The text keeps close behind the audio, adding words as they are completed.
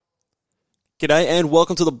G'day and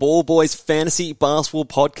welcome to the Ball Boys Fantasy Basketball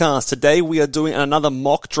Podcast. Today we are doing another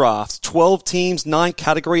mock draft. 12 teams, 9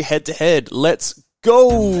 category head-to-head. Let's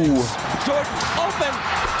go! Jordan open.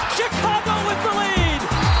 Chicago with the lead.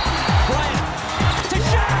 Bryant to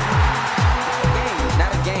Shaq.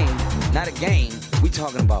 Not a game. We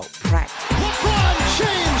talking about practice. LeBron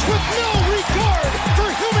James with no regard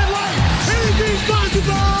for human life. Anything's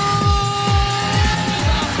possible!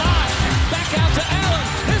 Back out to Allen.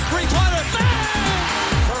 His three-pointer. Bang!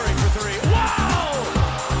 Curry for three. Wow!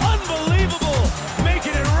 Unbelievable.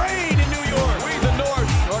 Making it rain in New York. We the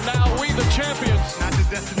North are now we the champions. Not the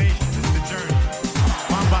destination, it's the journey.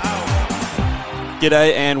 Mamba out.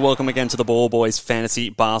 G'day and welcome again to the Ball Boys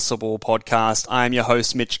Fantasy Basketball Podcast. I'm your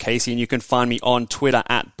host, Mitch Casey, and you can find me on Twitter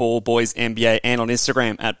at BallBoysNBA and on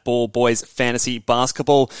Instagram at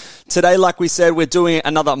BallBoysFantasyBasketball. Today, like we said, we're doing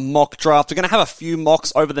another mock draft. We're going to have a few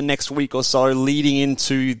mocks over the next week or so leading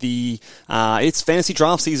into the, it's fantasy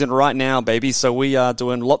draft season right now, baby. So we are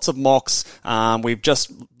doing lots of mocks. We've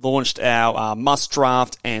just launched our must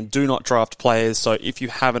draft and do not draft players. So if you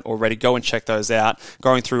haven't already, go and check those out.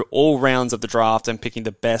 Going through all rounds of the draft and picking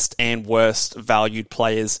the best and worst valued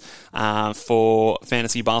players for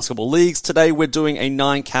fantasy basketball leagues. Today we're doing a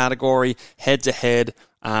 9 category head-to-head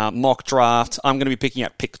mock draft. I'm going to be picking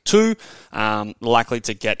at pick 2, likely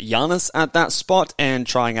to get Giannis at that spot and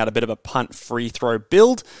trying out a bit of a punt free throw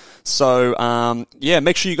build. So,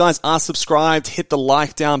 make sure you guys are subscribed. Hit the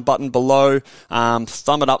like down button below.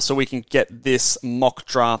 Thumb it up so we can get this mock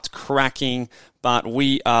draft cracking. But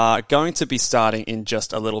we are going to be starting in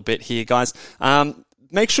just a little bit here, guys.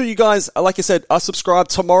 Make sure you guys, like I said, are subscribed.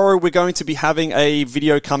 Tomorrow we're going to be having a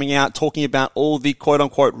video coming out talking about all the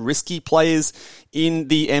quote-unquote risky players in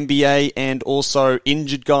the NBA and also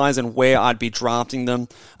injured guys and where I'd be drafting them.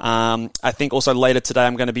 I think also later today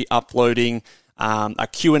I'm going to be uploading a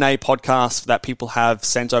Q&A podcast that people have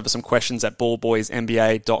sent over some questions at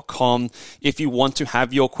ballboysnba.com. If you want to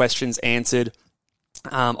have your questions answered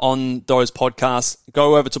on those podcasts,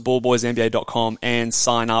 go over to ballboysnba.com and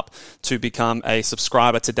sign up to become a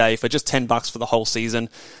subscriber today for just $10 for the whole season.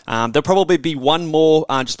 There'll probably be one more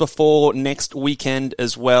just before next weekend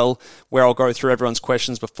as well, where I'll go through everyone's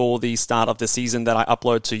questions before the start of the season that I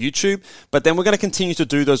upload to YouTube. But then we're going to continue to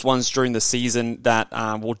do those ones during the season that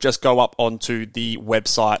will just go up onto the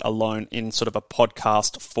website alone in sort of a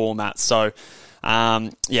podcast format. So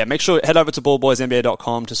make sure head over to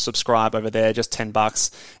ballboysnba.com to subscribe over there, just $10.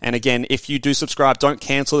 And again, if you do subscribe, don't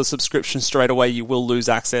cancel the subscription straight away. You will lose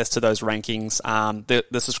access to those rankings.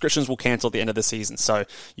 The subscriptions will cancel at the end of the season, so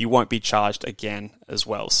you won't be charged again as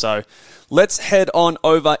well. So let's head on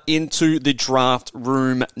over into the draft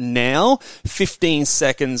room now. 15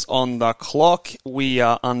 seconds on the clock. We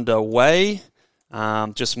are underway.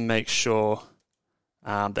 Just make sure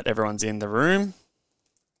that everyone's in the room.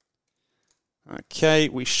 Okay,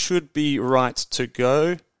 we should be right to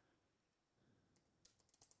go.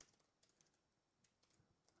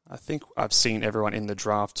 I think I've seen everyone in the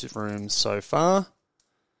draft room so far.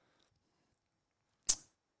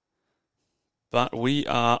 But we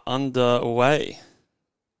are underway.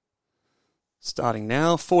 Starting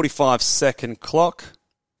now, 45-second clock.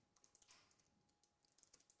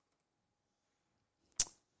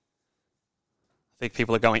 I think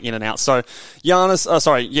people are going in and out. So,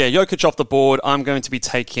 Jokic off the board. I'm going to be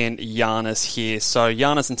taking Giannis here. So,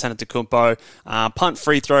 Giannis Antetokounmpo, punt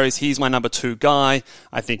free throws. He's my number 2 guy.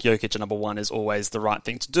 I think Jokic at number 1 is always the right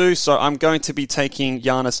thing to do. So, I'm going to be taking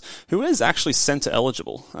Giannis, who is actually center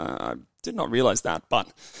eligible. I did not realize that, but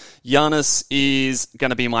Giannis is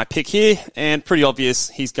going to be my pick here, and pretty obvious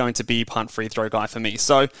he's going to be punt free throw guy for me.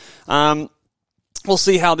 So, we'll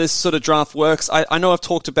see how this sort of draft works. I know I've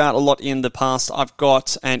talked about a lot in the past. I've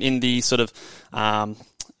got, and in the sort of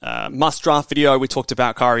must draft video, we talked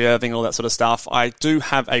about Kyrie Irving, all that sort of stuff. I do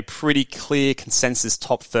have a pretty clear consensus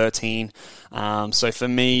top 13. So for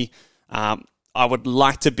me, I would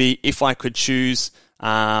like to be, if I could choose,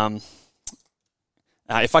 I'd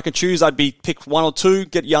be pick 1 or 2,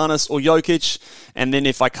 get Giannis or Jokic. And then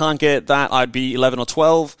if I can't get that, I'd be 11 or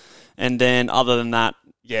 12. And then other than that,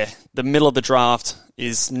 the middle of the draft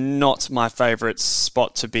is not my favorite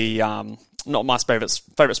spot to be, not my favorite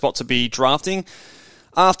spot to be drafting.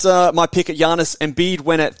 After my pick at Giannis, Embiid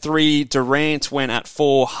went at 3, Durant went at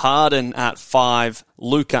 4, Harden at 5,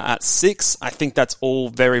 Luka at 6. I think that's all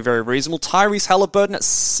very, very reasonable. Tyrese Halliburton at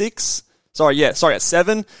 6. At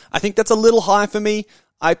 7. I think that's a little high for me.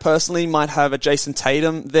 I personally might have a Jason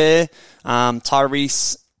Tatum there.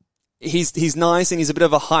 Tyrese He's nice and he's a bit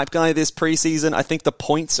of a hype guy this preseason. I think the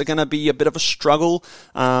points are going to be a bit of a struggle.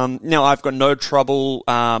 Now, I've got no trouble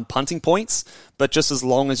punting points, but just as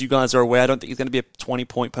long as you guys are aware, I don't think he's going to be a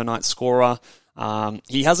 20-point per night scorer.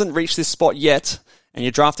 He hasn't reached this spot yet, and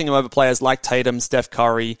you're drafting him over players like Tatum, Steph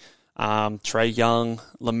Curry, Trae Young,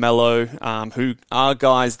 LaMelo, who are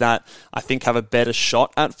guys that I think have a better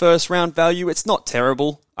shot at first-round value. It's not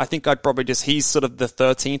terrible. I think I'd probably he's sort of the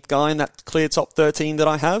 13th guy in that clear top 13 that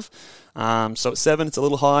I have. So at 7, it's a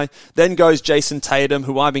little high. Then goes Jason Tatum,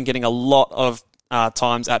 who I've been getting a lot of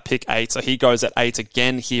times at pick 8. So he goes at 8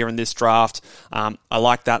 again here in this draft. I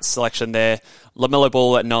like that selection there. LaMelo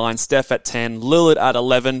Ball at 9, Steph at 10, Lillard at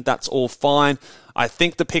 11. That's all fine. I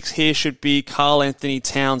think the picks here should be Karl Anthony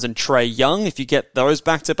Towns and Trae Young. If you get those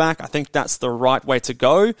back-to-back, I think that's the right way to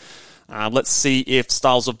go. Let's see if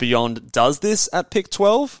Styles of Beyond does this at pick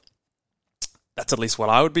 12. That's at least what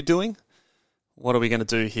I would be doing. What are we going to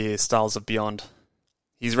do here, Styles of Beyond?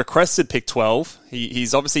 He's requested pick 12.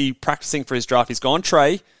 He's obviously practicing for his draft. He's gone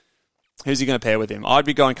Trae. Who's he going to pair with him? I'd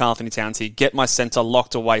be going Karl Anthony Towns here. Get my center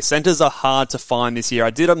locked away. Centers are hard to find this year.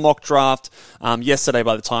 I did a mock draft yesterday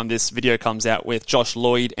by the time this video comes out with Josh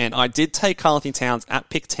Lloyd, and I did take Karl Anthony Towns at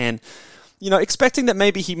pick 10. Expecting that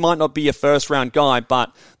maybe he might not be a first-round guy,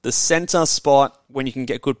 but the center spot, when you can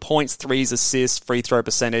get good points, threes, assists, free throw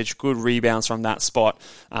percentage, good rebounds from that spot,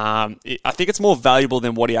 I think it's more valuable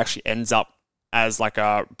than what he actually ends up as like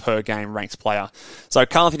a per-game ranked player. So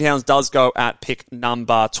Karl Anthony Towns does go at pick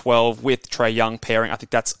number 12 with Trae Young pairing. I think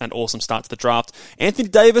that's an awesome start to the draft. Anthony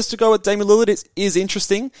Davis to go at Damian Lillard is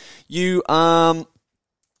interesting. You're all...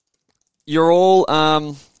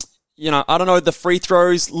 I don't know, the free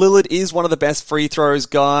throws. Lillard is one of the best free throws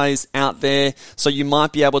guys out there, so you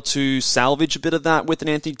might be able to salvage a bit of that with an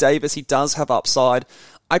Anthony Davis. He does have upside.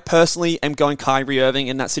 I personally am going Kyrie Irving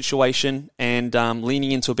in that situation and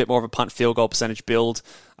leaning into a bit more of a punt field goal percentage build.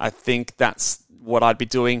 I think that's what I'd be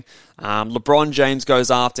doing. LeBron James goes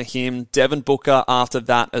after him. Devin Booker after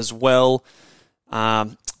that as well.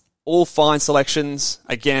 All fine selections.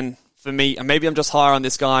 Again, for me, and maybe I'm just higher on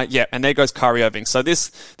this guy. Yeah, and there goes Kyrie Irving. So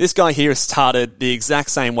this guy here has started the exact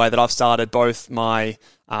same way that I've started both my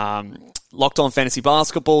Locked On Fantasy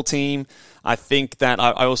Basketball team. I think that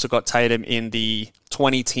I also got Tatum in the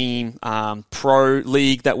 20-team pro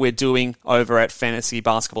league that we're doing over at Fantasy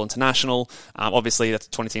Basketball International. Obviously, that's a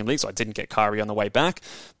 20-team league, so I didn't get Kyrie on the way back.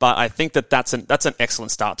 But I think that's an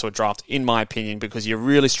excellent start to a draft, in my opinion, because you're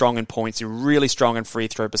really strong in points, you're really strong in free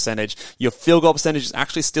throw percentage. Your field goal percentage is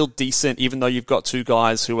actually still decent, even though you've got two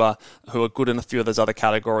guys who are good in a few of those other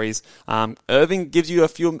categories. Irving gives you a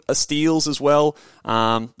few steals as well.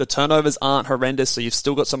 The turnovers aren't horrendous, so you've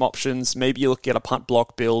still got some options. Maybe you look at a punt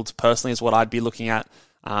block build, personally, is what I'd be looking at.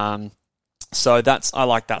 So I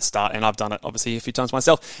like that start, and I've done it obviously a few times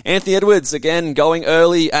myself. Anthony Edwards, again, going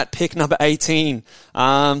early at pick number 18.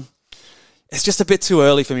 It's just a bit too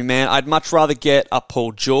early for me, man. I'd much rather get a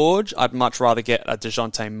Paul George. I'd much rather get a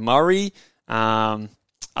DeJounte Murray. I'd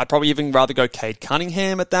probably even rather go Cade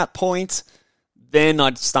Cunningham at that point. Then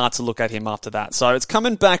I'd start to look at him after that. So it's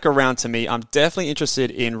coming back around to me. I'm definitely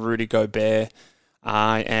interested in Rudy Gobert.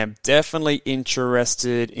 I am definitely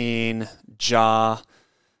interested in Ja.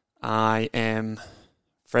 I am...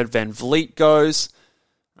 Fred VanVleet goes.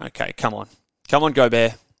 Okay, come on. Come on,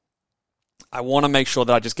 Gobert. I want to make sure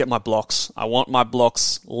that I just get my blocks. I want my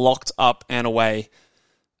blocks locked up and away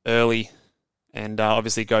early. And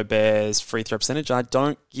obviously Gobert's free throw percentage, I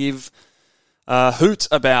don't give a hoot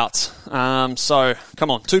about. So,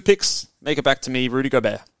 come on. 2 picks. Make it back to me, Rudy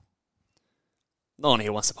Gobert. No one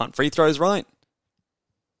here wants to punt free throws, right?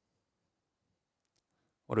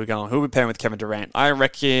 What are we going? Who are we pairing with Kevin Durant? I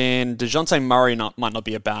reckon DeJounte Murray might not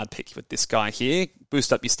be a bad pick with this guy here.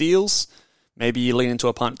 Boost up your steals. Maybe you lean into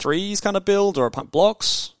a punt threes kind of build or a punt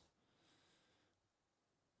blocks.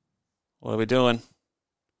 What are we doing?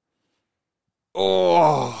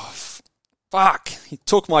 Oh, fuck. He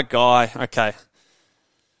took my guy. Okay.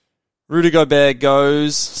 Rudy Gobert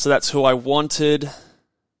goes. So that's who I wanted.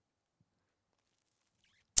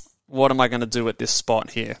 What am I going to do at this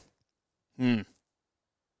spot here?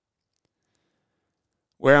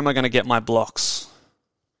 Where am I going to get my blocks?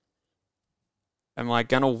 Am I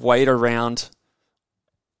going to wait around?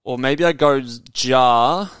 Or maybe I go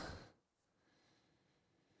Ja.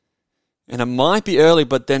 And it might be early,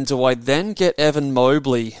 but then do I then get Evan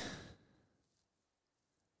Mobley?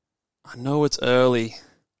 I know it's early.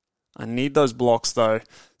 I need those blocks, though.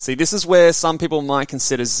 See, this is where some people might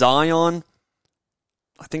consider Zion.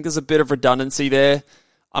 I think there's a bit of redundancy there.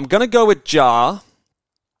 I'm going to go with Ja,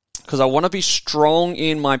 because I want to be strong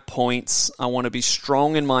in my points. I want to be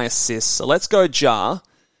strong in my assists. So let's go Ja.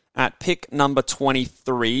 at pick number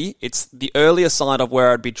 23. It's the earlier side of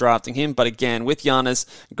where I'd be drafting him, but again, with Giannis,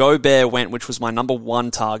 Gobert went, which was my number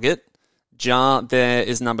 1 target. Ja there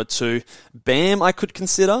is number 2. Bam I could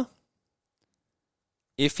consider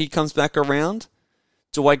if he comes back around.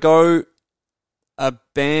 Do I go a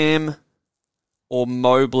Bam or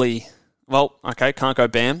Mobley? Well, okay, can't go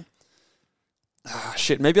Bam.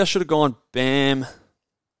 Maybe I should have gone Bam.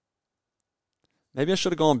 Maybe I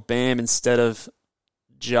should have gone Bam instead of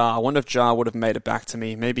Ja. I wonder if Ja would have made it back to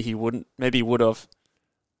me. Maybe he wouldn't. Maybe he would have.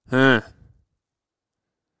 I'm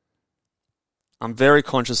very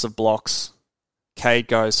conscious of blocks. Cade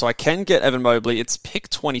goes. So I can get Evan Mobley. It's pick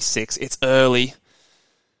 26. It's early.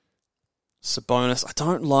 Sabonis. I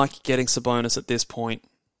don't like getting Sabonis at this point.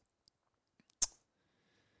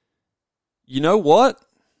 You know what?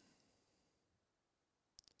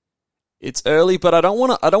 It's early, but I don't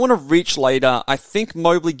want to reach later. I think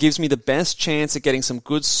Mobley gives me the best chance at getting some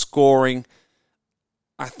good scoring.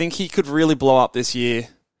 I think he could really blow up this year.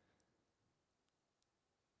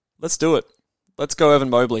 Let's do it. Let's go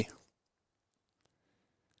Evan Mobley.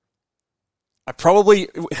 I probably,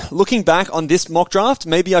 looking back on this mock draft,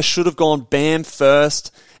 maybe I should have gone Bam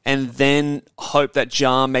first and then hope that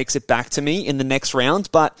Ja makes it back to me in the next round.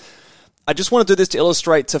 But I just want to do this to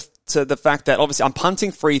illustrate to the fact that obviously I'm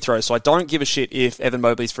punting free throws, so I don't give a shit if Evan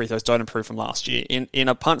Mobley's free throws don't improve from last year. In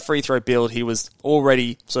a punt free throw build, he was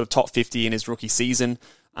already sort of top 50 in his rookie season.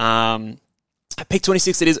 At pick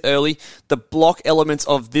 26, it is early. The block elements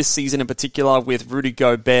of this season in particular, with Rudy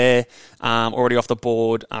Gobert already off the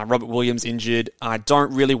board, Robert Williams injured, I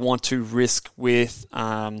don't really want to risk with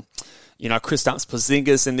Kristaps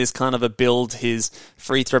Porzingis in this kind of a build. His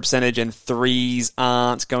free throw percentage and threes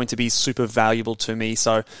aren't going to be super valuable to me.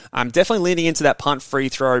 So I'm definitely leaning into that punt free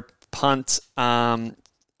throw, punt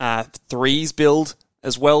threes build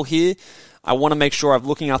as well here. I want to make sure I'm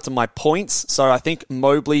looking after my points. So I think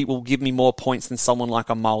Mobley will give me more points than someone like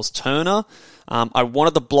a Miles Turner. I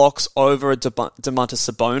wanted the blocks over a Domantas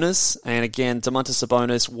Sabonis. And again, Domantas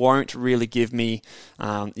Sabonis won't really give me,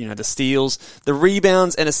 the steals. The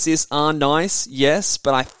rebounds and assists are nice, yes,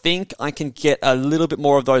 but I think I can get a little bit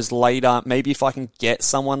more of those later. Maybe if I can get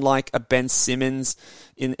someone like a Ben Simmons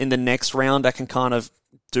in the next round, I can kind of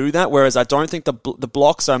do that, whereas I don't think the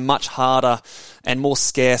blocks are much harder and more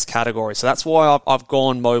scarce categories. So that's why I've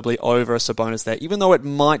gone Mobley over Sabonis there, even though it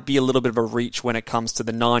might be a little bit of a reach when it comes to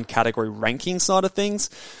the 9-category ranking side of things.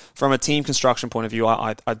 From a team construction point of view,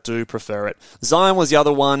 I do prefer it. Zion was the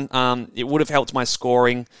other one. It would have helped my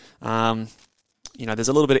scoring. There's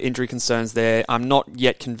a little bit of injury concerns there. I'm not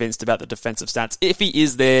yet convinced about the defensive stats. If he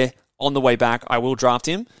is there on the way back, I will draft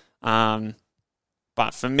him.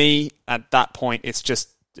 But for me, at that point, it's just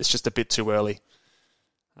a bit too early.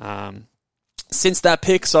 Since that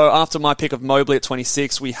pick, so after my pick of Mobley at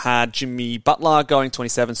 26, we had Jimmy Butler going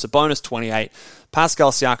 27, Sabonis 28,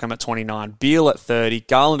 Pascal Siakam at 29, Beal at 30,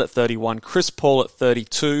 Garland at 31, Chris Paul at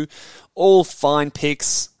 32. All fine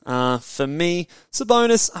picks for me.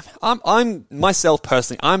 Sabonis, I'm myself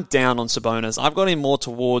personally, I'm down on Sabonis. I've got him more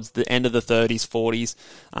towards the end of the 30s, 40s.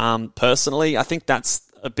 Personally, I think that's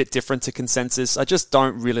a bit different to consensus. I just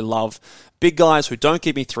don't really love big guys who don't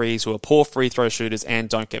give me threes, who are poor free throw shooters, and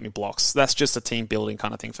don't get me blocks. That's just a team building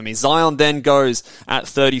kind of thing for me. Zion then goes at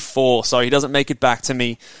 34, so he doesn't make it back to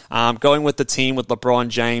me. Going with the team with LeBron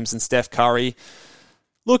James and Steph Curry.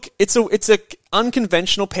 Look, it's a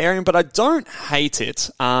unconventional pairing, but I don't hate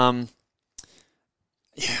it. Well,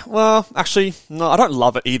 actually, no, I don't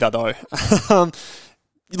love it either, though.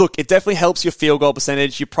 Look, it definitely helps your field goal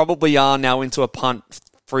percentage. You probably are now into a punt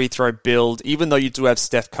free throw build, even though you do have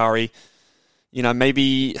Steph Curry.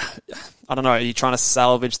 Maybe, I don't know, are you trying to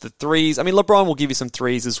salvage the threes? I mean, LeBron will give you some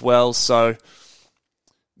threes as well, so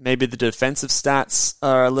maybe the defensive stats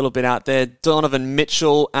are a little bit out there. Donovan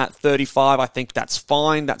Mitchell at 35, I think that's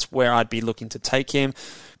fine. That's where I'd be looking to take him.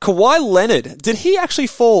 Kawhi Leonard, did he actually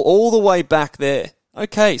fall all the way back there?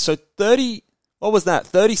 Okay, so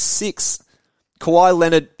 36. Kawhi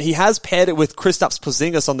Leonard, he has paired it with Kristaps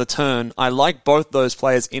Porzingis on the turn. I like both those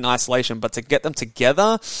players in isolation, but to get them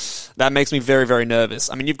together, that makes me very, very nervous.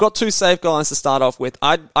 I mean, you've got two safe guys to start off with.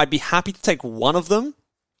 I'd be happy to take one of them,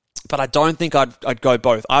 but I don't think I'd go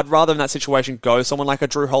both. I'd rather in that situation go someone like a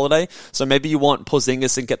Drew Holiday. So maybe you want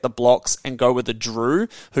Porzingis and get the blocks and go with a Drew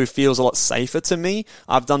who feels a lot safer to me.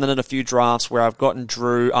 I've done that in a few drafts where I've gotten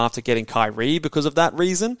Drew after getting Kyrie because of that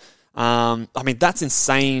reason. I mean, that's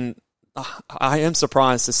insane I am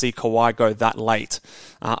surprised to see Kawhi go that late.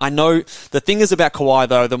 I know the thing is about Kawhi,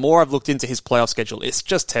 though, the more I've looked into his playoff schedule, it's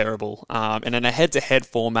just terrible. And in a head-to-head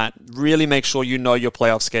format, really make sure you know your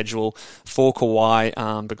playoff schedule for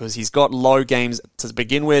Kawhi, because he's got low games to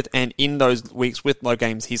begin with, and in those weeks with low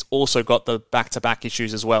games, he's also got the back-to-back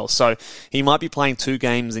issues as well. So he might be playing 2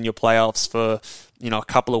 games in your playoffs for, a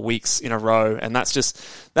couple of weeks in a row, and that's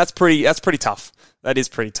pretty tough. That is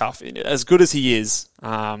pretty tough. As good as he is,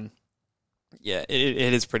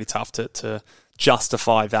 it is pretty tough to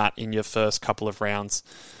justify that in your first couple of rounds.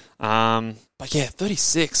 But yeah,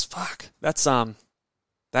 36. Fuck, that's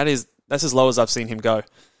as low as I've seen him go.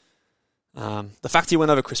 The fact he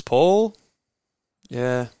went over Chris Paul,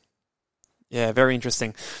 yeah, very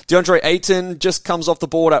interesting. DeAndre Ayton just comes off the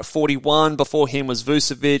board at 41. Before him was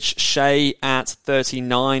Vucevic, Shea at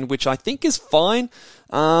 39, which I think is fine.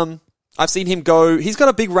 I've seen him go, he's got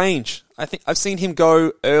a big range. I think I've seen him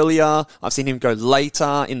go earlier. I've seen him go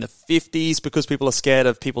later in the 50s because people are scared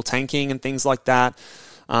of people tanking and things like that.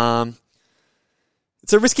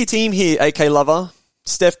 It's a risky team here, AK Lover.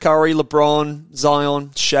 Steph Curry, LeBron,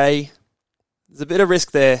 Zion, Shea. There's a bit of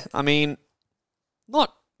risk there. I mean,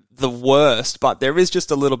 not the worst, but there is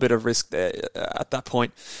just a little bit of risk there at that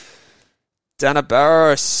point. Dana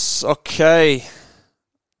Barris, okay.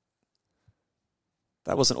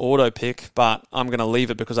 That was an auto pick, but I'm going to leave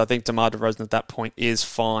it because I think DeMar DeRozan at that point is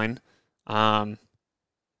fine. And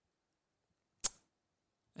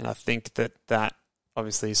I think that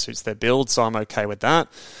obviously suits their build, so I'm okay with that.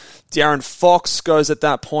 De'Aaron Fox goes at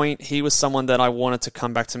that point. He was someone that I wanted to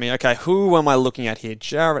come back to me. Okay, who am I looking at here?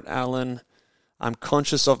 Jarrett Allen. I'm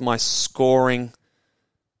conscious of my scoring,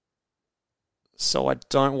 so I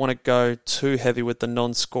don't want to go too heavy with the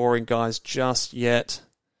non-scoring guys just yet.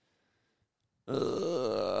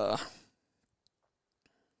 Although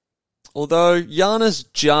Giannis,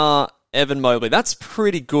 Ja, Evan Mobley, that's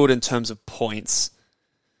pretty good in terms of points.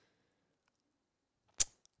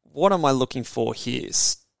 What am I looking for here?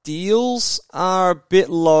 Steals are a bit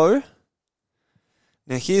low.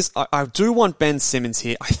 Now I do want Ben Simmons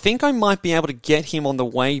here. I think I might be able to get him on the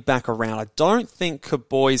way back around. I don't think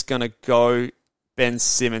Kaboy's going to go Ben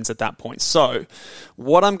Simmons at that point. So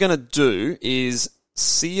what I'm going to do is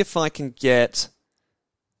see if I can get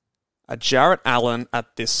a Jarrett Allen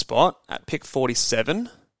at this spot at pick 47.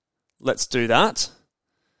 Let's do that.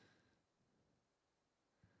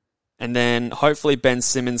 And then hopefully Ben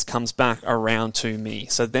Simmons comes back around to me.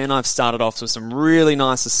 So then I've started off with some really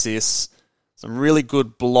nice assists, some really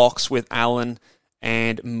good blocks with Allen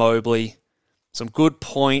and Mobley, some good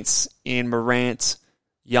points in Morant,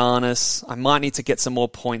 Giannis. I might need to get some more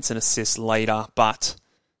points and assists later, but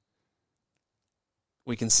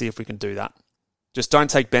we can see if we can do that. Just don't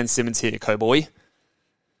take Ben Simmons here, Cowboy.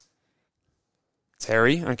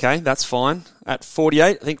 Terry, okay, that's fine. At 48,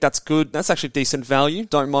 I think that's good. That's actually decent value.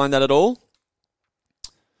 Don't mind that at all.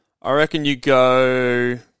 I reckon you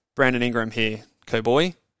go Brandon Ingram here,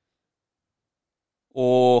 Cowboy.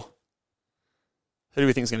 Or who do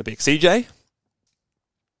we think is going to pick? CJ?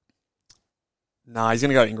 Nah, he's going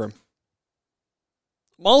to go Ingram.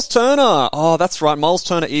 Miles Turner. Oh, that's right. Miles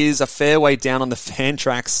Turner is a fair way down on the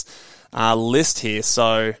Fantrax list here.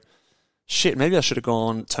 So, shit, maybe I should have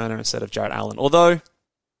gone Turner instead of Jarrett Allen. Although,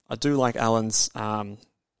 I do like Allen's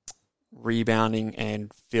rebounding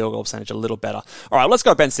and field goal percentage a little better. All right, let's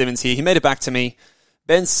go Ben Simmons here. He made it back to me.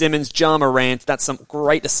 Ben Simmons, Ja Morant, that's some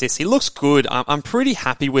great assists. He looks good. I'm pretty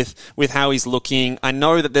happy with how he's looking. I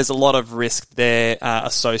know that there's a lot of risk there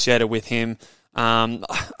associated with him.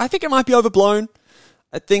 I think it might be overblown.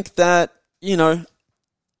 I think that,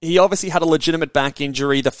 he obviously had a legitimate back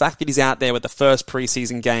injury. The fact that he's out there with the first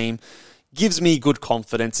preseason game gives me good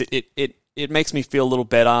confidence. It makes me feel a little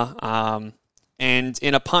better. And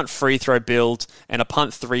in a punt free throw build and a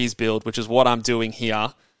punt threes build, which is what I'm doing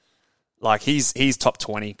here, like he's top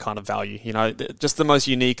 20 kind of value. Just the most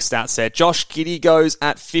unique stat set. Josh Giddey goes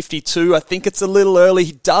at 52. I think it's a little early.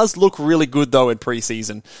 He does look really good though in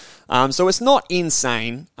preseason. So it's not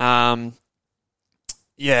insane.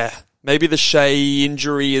 Yeah, maybe the Shea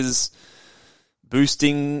injury is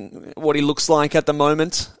boosting what he looks like at the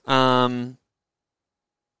moment.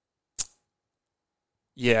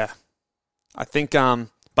 Yeah, I think,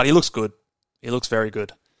 but he looks good. He looks very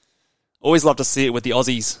good. Always love to see it with the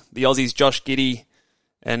Aussies. The Aussies, Josh Giddey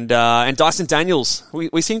and Dyson Daniels.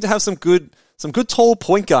 We seem to have some good tall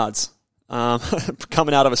point guards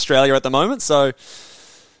coming out of Australia at the moment. So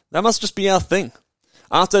that must just be our thing.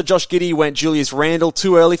 After Josh Giddey went Julius Randle,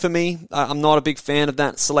 too early for me. I'm not a big fan of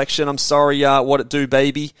that selection. I'm sorry, what it do,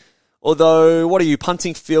 baby. Although, what are you,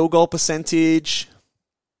 punting field goal percentage?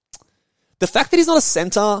 The fact that he's not a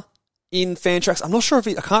center in Fantrax. I'm not sure if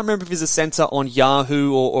I can't remember if he's a center on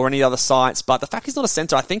Yahoo or any other sites, but the fact he's not a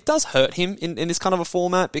center, I think, does hurt him in this kind of a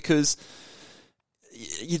format, because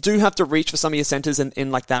you do have to reach for some of your centers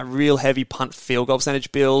in like that real heavy punt field goal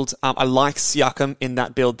percentage build. I like Siakam in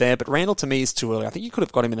that build there, but Randall to me is too early. I think you could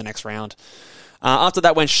have got him in the next round. After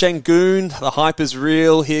that went Şengün. The hype is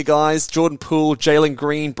real here, guys. Jordan Poole, Jalen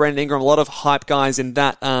Green, Brandon Ingram, a lot of hype guys in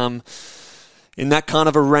that kind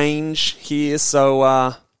of a range here.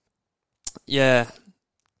 So, yeah,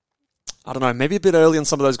 I don't know, maybe a bit early on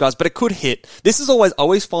some of those guys, but it could hit. This is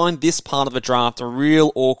always find this part of the draft a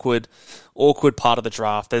real awkward part of the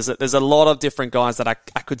draft. There's a lot of different guys that I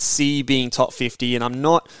could see being top 50, and I'm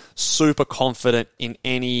not super confident in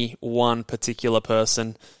any one particular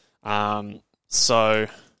person. So,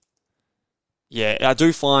 yeah, I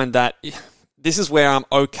do find that this is where I'm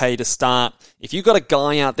okay to start. If you've got a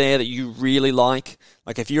guy out there that you really like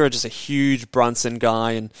if you're just a huge Brunson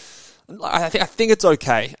guy, and I think it's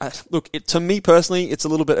okay. Look, to me personally, it's a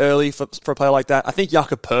little bit early for a player like that. I think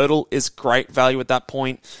Jakob Poeltl is great value at that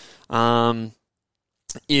point.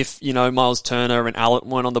 If, Miles Turner and Allen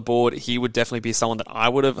weren't on the board, he would definitely be someone that I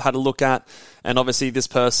would have had a look at. And obviously this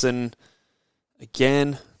person,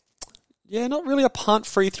 again, yeah, not really a punt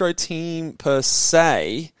free throw team per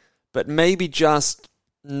se, but maybe just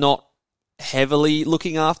not heavily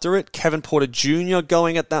looking after it. Kevin Porter Jr.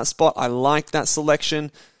 going at that spot. I like that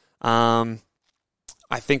selection. I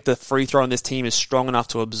think the free throw on this team is strong enough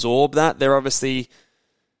to absorb that. They're obviously,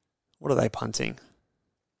 what are they punting?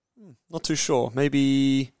 Not too sure.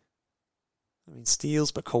 Maybe,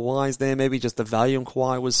 steals, but Kawhi's there. Maybe just the value on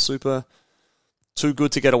Kawhi was too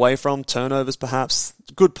good to get away from. Turnovers, perhaps.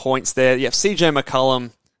 Good points there. Yeah, CJ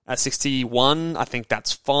McCollum at 61. I think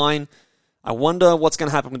that's fine. I wonder what's going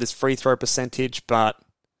to happen with this free throw percentage, but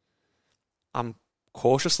I'm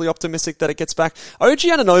cautiously optimistic that it gets back. OG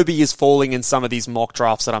Anunoby is falling in some of these mock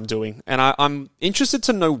drafts that I'm doing, and I'm interested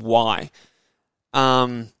to know why.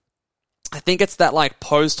 I think it's that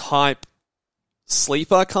post-hype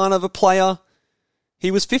sleeper kind of a player. He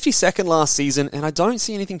was 52nd last season, and I don't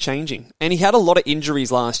see anything changing. And he had a lot of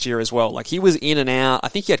injuries last year as well. He was in and out. I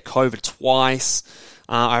think he had COVID twice.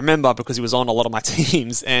 I remember because he was on a lot of my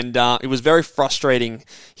teams, and it was very frustrating,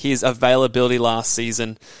 his availability last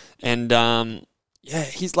season. And yeah,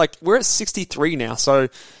 he's we're at 63 now, so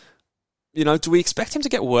do we expect him to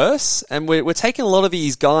get worse? And we're taking a lot of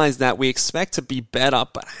these guys that we expect to be better,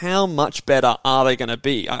 but how much better are they going to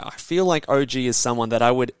be? I feel like OG is someone that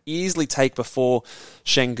I would easily take before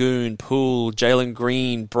Şengün, Poole, Jalen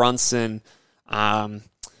Green, Brunson,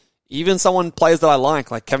 even players that I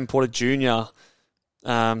like Kevin Porter Jr.,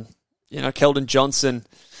 Keldon Johnson.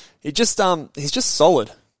 He's just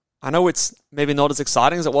solid. I know it's maybe not as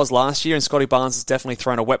exciting as it was last year, and Scotty Barnes has definitely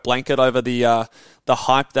thrown a wet blanket over the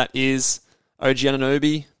hype that is OG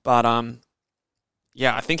Anunoby. But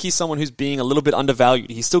yeah, I think he's someone who's being a little bit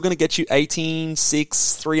undervalued. He's still going to get you 18, 6,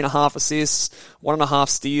 3.5 assists, 1.5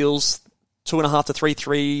 steals, 2.5 to 3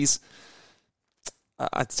 threes.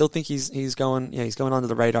 I still think he's going under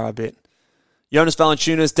the radar a bit. Jonas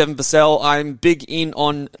Valanciunas, Devin Vassell. I'm big in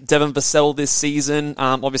on Devin Vassell this season.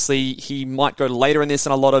 Obviously, he might go later in this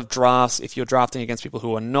in a lot of drafts if you're drafting against people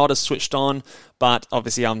who are not as switched on. But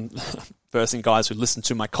obviously, I'm versing guys who listen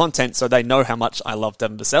to my content, so they know how much I love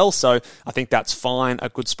Devin Vassell. So I think that's fine. A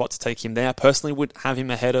good spot to take him there. Personally, would have him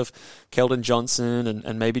ahead of Keldon Johnson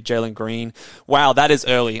and maybe Jalen Green. Wow, that is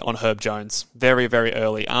early on Herb Jones. Very, very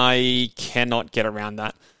early. I cannot get around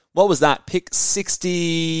that. What was that? Pick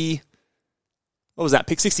 60... What was that,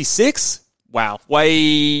 pick 66? Wow,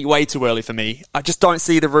 way too early for me. I just don't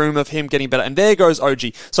see the room of him getting better. And there goes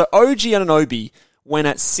OG. So OG Anunoby went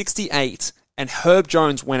at 68 and Herb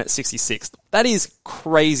Jones went at 66. That is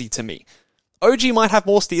crazy to me. OG might have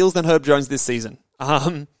more steals than Herb Jones this season.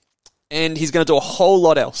 And he's going to do a whole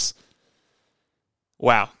lot else.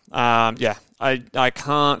 Wow. Yeah, I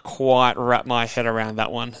can't quite wrap my head around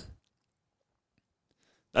that one.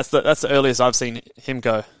 That's the earliest I've seen him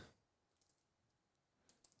go.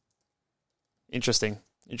 Interesting.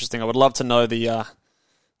 I would love to know the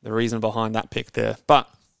reason behind that pick there, but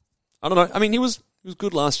I don't know. I mean, he was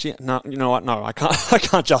good last year. No, you know what? No, I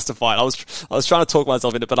can't justify it. I was trying to talk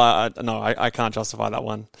myself into it, but I can't justify that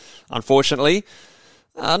one, unfortunately.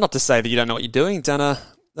 Not to say that you don't know what you're doing, Dana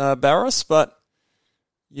Barros, but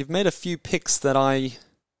you've made a few picks that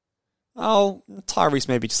Tyrese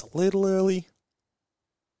maybe just a little early.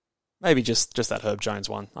 Maybe just that Herb Jones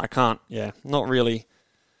one. I can't. Yeah, not really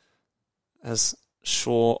as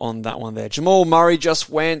sure on that one there. Jamal Murray just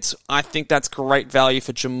went. I think that's great value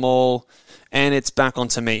for Jamal. And it's back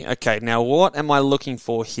onto me. Okay, now what am I looking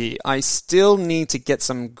for here? I still need to get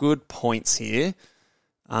some good points here.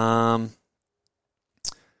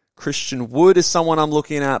 Christian Wood is someone I'm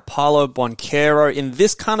looking at. Paolo Banchero. In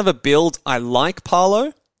this kind of a build, I like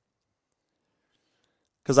Paolo.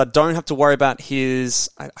 Because I don't have to worry about his...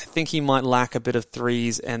 I think he might lack a bit of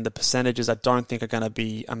threes, and the percentages I don't think are going to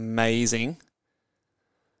be amazing.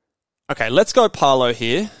 Okay, let's go Paolo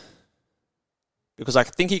here. Because I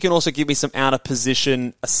think he can also give me some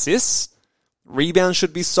out-of-position assists. Rebound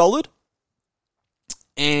should be solid.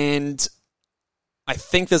 And I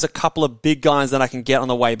think there's a couple of big guys that I can get on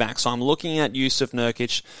the way back. So I'm looking at Jusuf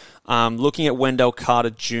Nurkic. I'm looking at Wendell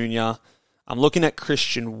Carter Jr. I'm looking at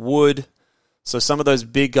Christian Wood. So some of those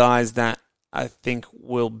big guys that I think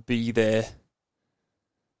will be there.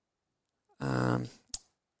 That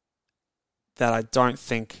I don't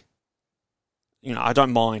think... I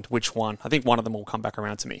don't mind which one. I think one of them will come back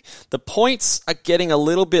around to me. The points are getting a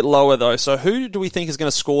little bit lower, though. So who do we think is going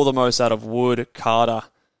to score the most out of Wood, Carter,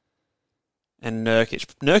 and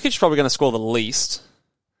Nurkic? Nurkic's probably going to score the least.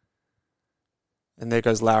 And there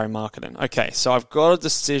goes Lauri Markkanen. Okay, so I've got a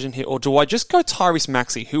decision here. Or do I just go Tyrese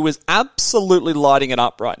Maxey, who is absolutely lighting it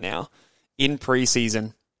up right now in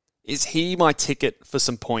preseason? Is he my ticket for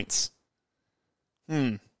some points?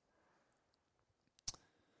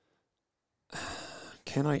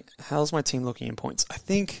 How's my team looking in points? I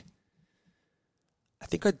think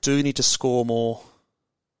I do need to score more.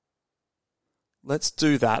 Let's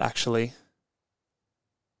do that, actually.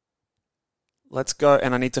 Let's go,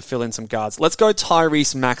 and I need to fill in some guards. Let's go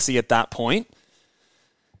Tyrese Maxey at that point.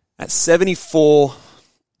 At 74,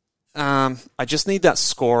 I just need that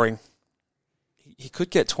scoring. He could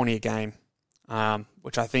get 20 a game,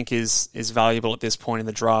 which I think is valuable at this point in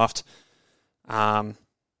the draft. And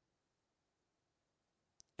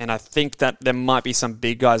I think that there might be some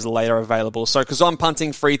big guys later available. So, because I'm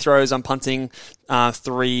punting free throws, I'm punting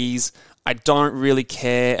threes. I don't really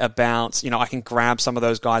care about, I can grab some of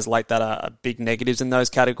those guys late that are big negatives in those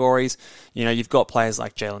categories. You've got players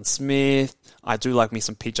like Jalen Smith. I do like me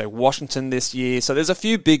some PJ Washington this year. So there's a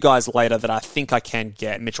few big guys later that I think I can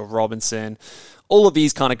get. Mitchell Robinson. All of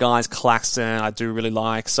these kind of guys, Claxton, I do really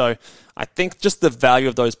like. So I think just the value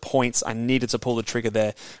of those points, I needed to pull the trigger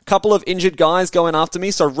there. A couple of injured guys going after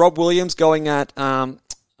me. So Rob Williams going at, I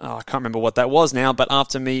can't remember what that was now, but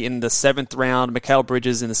after me in the 7th round, Mikal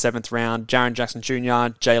Bridges in the 7th round, Jaren Jackson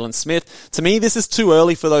Jr., Jalen Smith. To me, this is too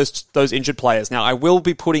early for those injured players. Now, I will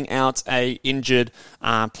be putting out a injured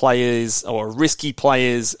players or risky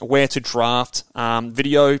players where to draft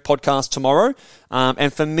video podcast tomorrow.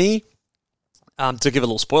 And for me, to give a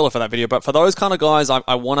little spoiler for that video, but for those kind of guys,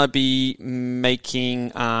 I want to be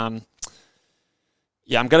making...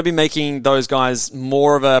 I'm going to be making those guys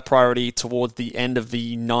more of a priority towards the end of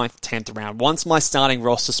the 9th, 10th round. Once my starting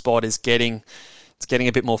roster spot is getting a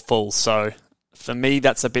bit more full. So for me,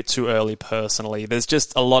 that's a bit too early personally. There's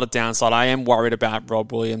just a lot of downside. I am worried about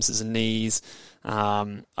Rob Williams' knees.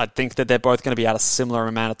 I think that they're both going to be out a similar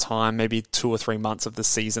amount of time, maybe 2 or 3 months of the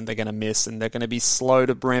season they're going to miss, and they're going to be slow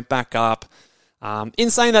to ramp back up. In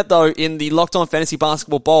saying that, though, in the Locked On Fantasy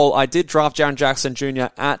Basketball Bowl, I did draft Jaren Jackson Jr.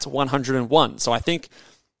 at 101. So I think,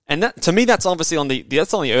 and that, to me, that's obviously on the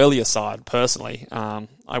earlier side, personally.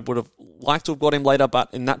 I would have liked to have got him later,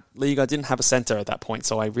 but in that league, I didn't have a center at that point,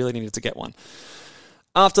 so I really needed to get one.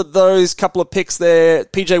 After those couple of picks there,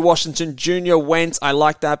 PJ Washington Jr. went. I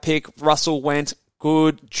like that pick. Russell went.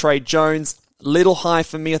 Good. Trey Jones, little high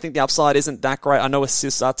for me. I think the upside isn't that great. I know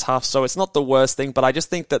assists are tough, so it's not the worst thing, but I just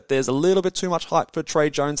think that there's a little bit too much hype for Trey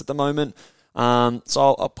Jones at the moment. So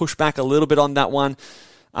I'll push back a little bit on that one.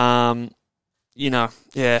 I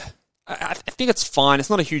think it's fine. It's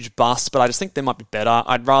not a huge bust, but I just think they might be better.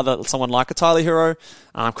 I'd rather someone like a Tyler Hero.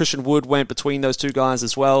 Christian Wood went between those two guys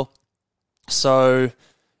as well. So,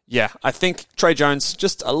 yeah, I think Trey Jones,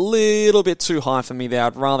 just a little bit too high for me there.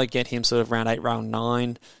 I'd rather get him sort of round 8, round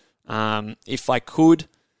 9. If I could.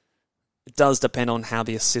 It does depend on how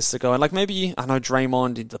the assists are going. Like maybe, I know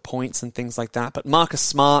Draymond did the points and things like that, but Marcus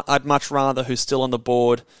Smart, I'd much rather, who's still on the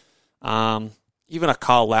board. Even a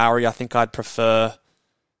Kyle Lowry, I think I'd prefer.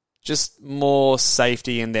 Just more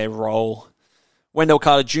safety in their role. Wendell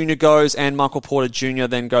Carter Jr. goes, and Michael Porter Jr.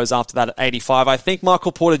 then goes after that at 85. I think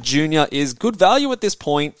Michael Porter Jr. is good value at this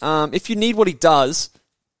point. If you need what he does,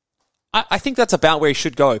 I think that's about where he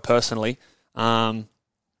should go, personally. Some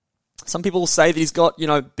people say that he's got,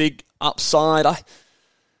 big upside.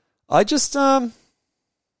 I just, I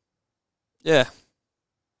don't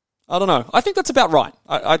know. I think that's about right.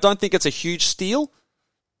 I don't think it's a huge steal,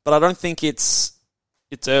 but I don't think it's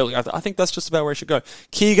it's early. I think that's just about where he should go.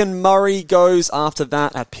 Keegan Murray goes after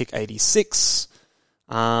that at pick 86.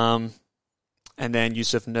 And then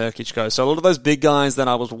Yusuf Nurkic goes. So a lot of those big guys that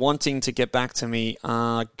I was wanting to get back to me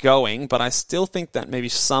are going, but I still think that maybe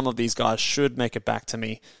some of these guys should make it back to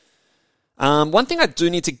me. One thing I do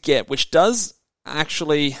need to get, which does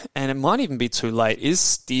actually, and it might even be too late, is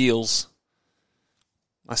steals.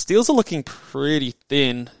 My steals are looking pretty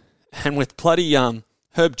thin, and with bloody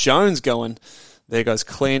Herb Jones going, there goes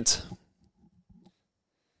Clint.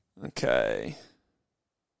 Okay.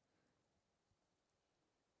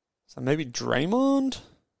 So maybe Draymond?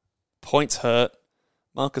 Points hurt.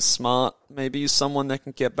 Marcus Smart maybe is someone that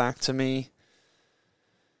can get back to me.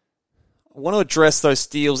 I want to address those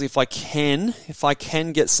steals if I can. If I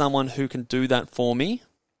can get someone who can do that for me,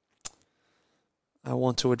 I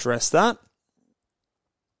want to address that.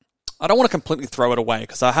 I don't want to completely throw it away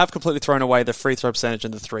because I have completely thrown away the free throw percentage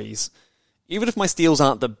and the threes. Even if my steals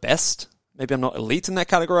aren't the best, maybe I'm not elite in that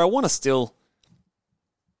category, I want to still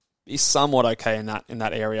be somewhat okay in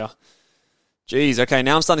that area. Jeez, okay,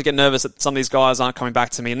 now I'm starting to get nervous that some of these guys aren't coming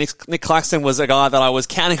back to me. Nick Claxton was a guy that I was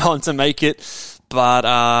counting on to make it, but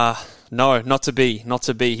no, not to be.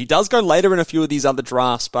 He does go later in a few of these other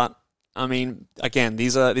drafts, but I mean, again,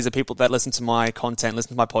 these are people that listen to my content, listen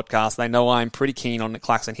to my podcast. They know I'm pretty keen on Nick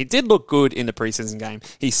Claxton. He did look good in the preseason game.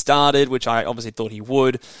 He started, which I obviously thought he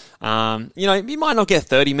would. He might not get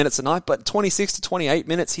 30 minutes a night, but 26 to 28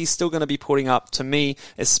 minutes, he's still going to be putting up to me,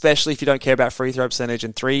 especially if you don't care about free throw percentage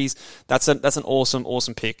and threes. That's an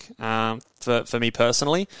awesome pick for me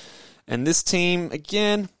personally. And this team,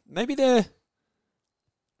 again, maybe they're...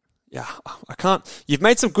 Yeah, I can't. You've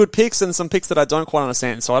made some good picks and some picks that I don't quite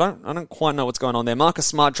understand, so I don't quite know what's going on there. Marcus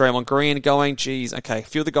Smart, Draymond Green going. Geez, okay. A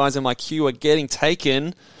few of the guys in my queue are getting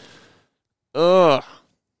taken. Ugh.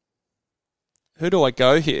 Who do I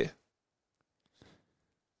go here?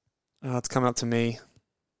 Oh, it's coming up to me.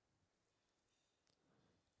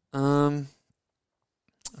 I'm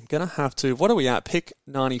gonna have to. What are we at? Pick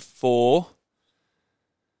 94.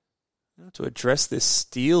 I have to address this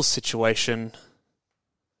steal situation.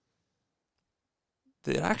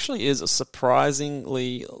 There actually is a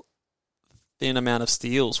surprisingly thin amount of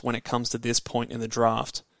steals when it comes to this point in the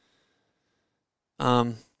draft.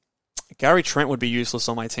 Gary Trent would be useless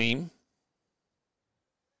on my team.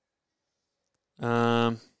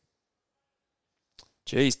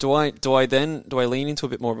 Geez, do I lean into a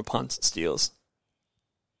bit more of a punt at steals?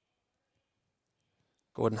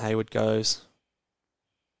 Gordon Hayward goes.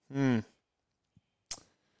 What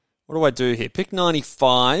do I do here? Pick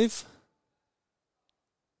 95.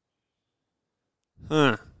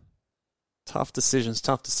 Tough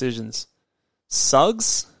decisions.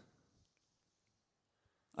 Suggs?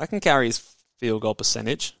 I can carry his field goal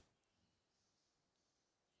percentage.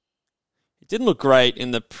 He didn't look great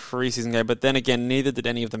in the preseason game, but then again, neither did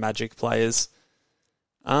any of the Magic players.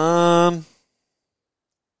 Let's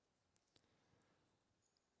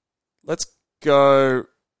go...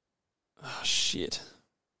 Oh, shit.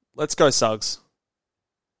 Let's go Suggs.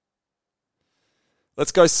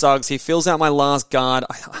 Let's go Suggs. He fills out my last guard.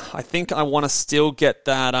 I think I want to still get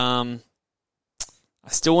that... I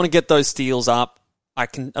still want to get those steals up. I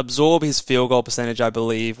can absorb his field goal percentage, I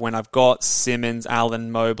believe, when I've got Simmons,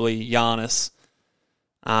 Allen, Mobley, Giannis.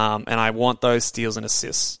 And I want those steals and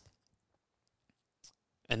assists.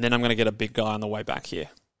 And then I'm going to get a big guy on the way back here.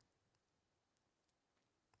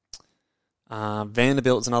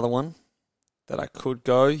 Vanderbilt is another one that I could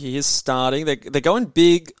go. He is starting. They're going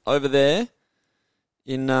big over there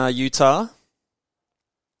in Utah.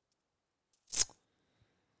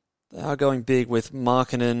 They are going big with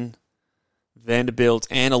Markkanen, Vanderbilt,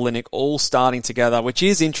 and Olynyk all starting together, which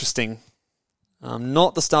is interesting.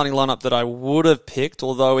 Not the starting lineup that I would have picked,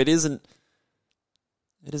 although it isn't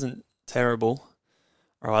terrible.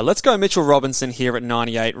 All right, let's go Mitchell Robinson here at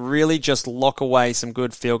 98. Really just lock away some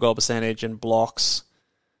good field goal percentage and blocks.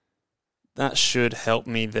 That should help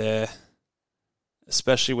me there,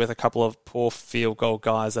 especially with a couple of poor field goal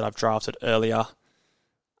guys that I've drafted earlier.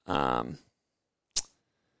 I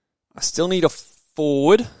still need a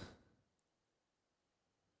forward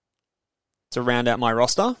to round out my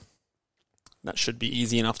roster. That should be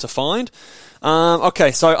easy enough to find.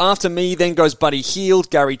 Okay, so after me then goes Buddy Hield,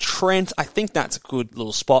 Gary Trent. I think that's a good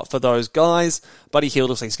little spot for those guys. Buddy Hield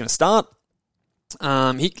looks like he's going to start.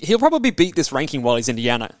 He'll probably beat this ranking while he's in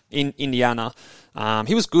Indiana.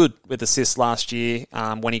 He was good with assists last year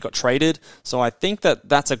when he got traded. So I think that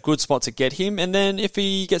that's a good spot to get him. And then if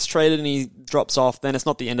he gets traded and he drops off, then it's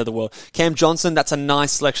not the end of the world. Cam Johnson, that's a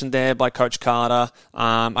nice selection there by Coach Carter.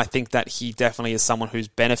 I think that he definitely is someone who's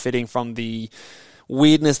benefiting from the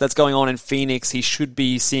weirdness that's going on in Phoenix, he should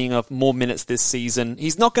be seeing more minutes this season.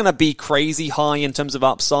 He's not going to be crazy high in terms of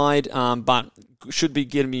upside, but should be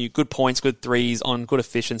giving you good points, good threes on good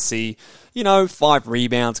efficiency, 5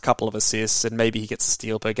 rebounds, a couple of assists, and maybe he gets a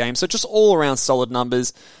steal per game. So just all around solid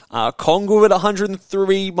numbers. Kongu at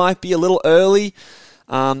 103 might be a little early.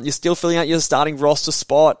 You're still filling out your starting roster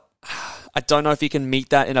spot. I don't know if you can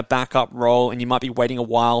meet that in a backup role, and you might be waiting a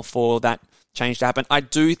while for that change to happen. I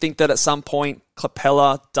do think that at some point,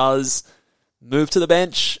 Capella does move to the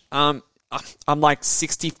bench. I'm like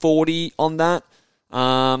 60-40 on that.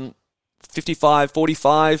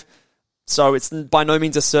 55-45. So it's by no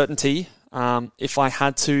means a certainty. If I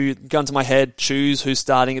had to, gun to my head, choose who's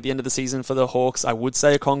starting at the end of the season for the Hawks, I would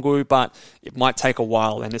say Okongwu, but it might take a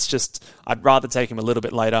while, and it's just, I'd rather take him a little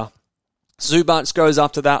bit later. Zubac goes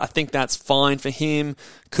after that. I think that's fine for him.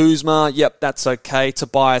 Kuzma, yep, that's okay.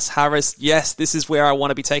 Tobias Harris, yes, this is where I want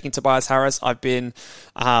to be taking Tobias Harris. I've been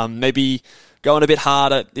maybe going a bit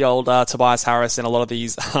hard at the old Tobias Harris in a lot of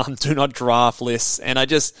these do not draft lists, and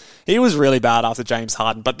he was really bad after James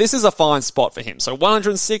Harden, but this is a fine spot for him. So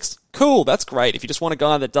 106, cool, that's great. If you just want a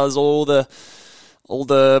guy that does all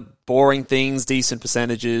the boring things, decent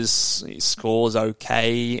percentages, he scores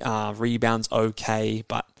okay, rebounds okay,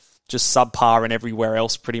 but just subpar and everywhere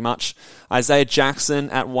else pretty much. Isaiah Jackson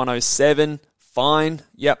at 107, fine.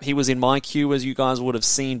 Yep, he was in my queue as you guys would have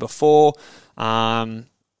seen before.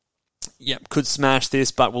 Yep, could smash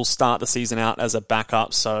this, but we'll start the season out as a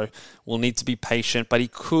backup, so we'll need to be patient. But he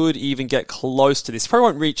could even get close to this. Probably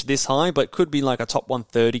won't reach this high, but could be like a top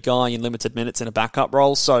 130 guy in limited minutes in a backup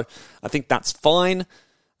role, so I think that's fine.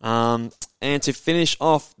 And to finish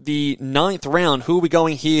off the 9th round, who are we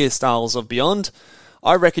going here, Styles of Beyond?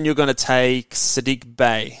 I reckon you're going to take Saddiq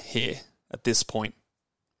Bey here at this point.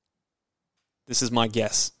 This is my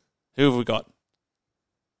guess. Who have we got?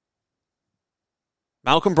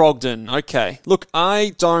 Malcolm Brogdon. Okay. Look,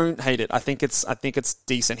 I don't hate it. I think it's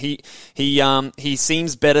decent. He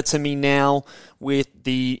seems better to me now with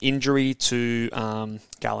the injury to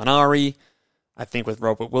Gallinari. I think with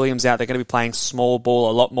Robert Williams out, they're going to be playing small ball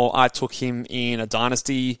a lot more. I took him in a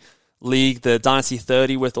dynasty league, the Dynasty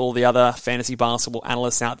 30, with all the other fantasy basketball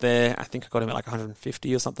analysts out there. I think I got him at like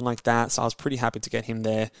 150 or something like that. So I was pretty happy to get him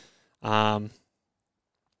there.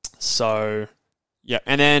 So yeah,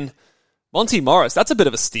 and then Monty Morris, that's a bit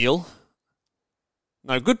of a steal.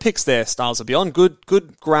 No, good picks there, Styles of Beyond.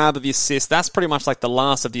 Good grab of the assist. That's pretty much like the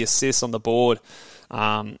last of the assists on the board.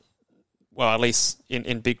 Well, at least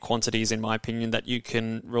in big quantities, in my opinion, that you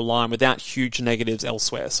can rely on without huge negatives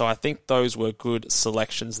elsewhere. So I think those were good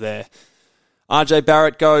selections there. RJ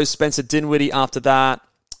Barrett goes, Spencer Dinwiddie after that.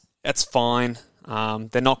 That's fine.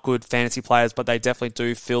 They're not good fantasy players, but they definitely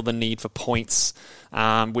do feel the need for points,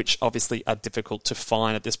 which obviously are difficult to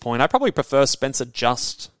find at this point. I probably prefer Spencer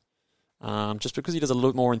just because he does a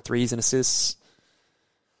little more in threes and assists.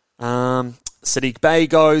 Saddiq Bey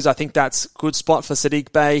goes. I think that's a good spot for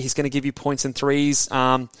Saddiq Bey. He's going to give you points in threes.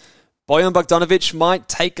 Bojan Bogdanovic might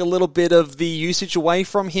take a little bit of the usage away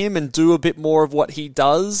from him and do a bit more of what he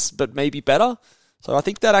does, but maybe better. So I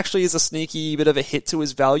think that actually is a sneaky bit of a hit to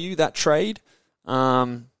his value, that trade.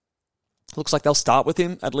 Looks like they'll start with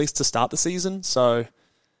him, at least to start the season. So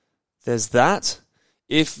there's that.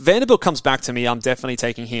 If Vanderbilt comes back to me, I'm definitely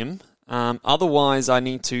taking him. Otherwise, I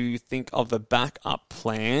need to think of a backup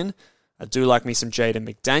plan. I do like me some Jaden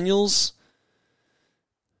McDaniels.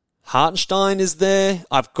 Hartenstein is there.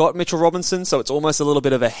 I've got Mitchell Robinson, so it's almost a little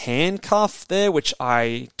bit of a handcuff there, which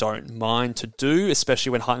I don't mind to do,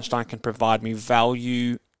 especially when Hartenstein can provide me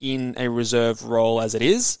value in a reserve role as it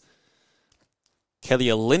is. Kelly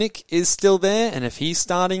Olynyk is still there, and if he's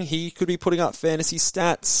starting, he could be putting up fantasy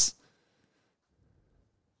stats.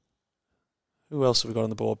 Who else have we got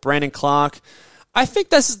on the board? Brandon Clark. I think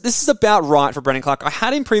this is about right for Brandon Clark. I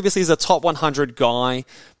had him previously as a top 100 guy,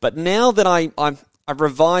 but now that I've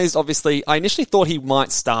revised, obviously, I initially thought he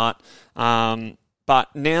might start, but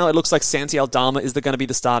now it looks like Santi Aldama is going to be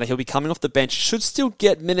the starter. He'll be coming off the bench, should still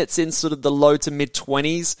get minutes in sort of the low to mid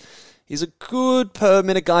 20s. He's a good per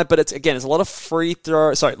minute guy, but it's a lot of a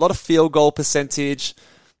lot of field goal percentage,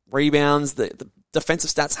 rebounds. The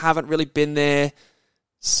defensive stats haven't really been there.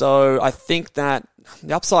 So I think that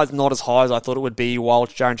the upside's not as high as I thought it would be while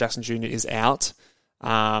Jaren Jackson Jr. is out.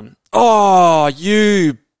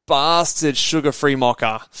 You bastard sugar-free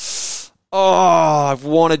mocker. I've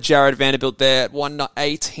wanted Jared Vanderbilt there at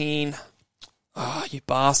 118. You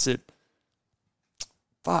bastard.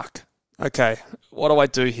 Fuck. Okay, what do I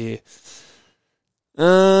do here?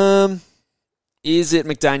 Is it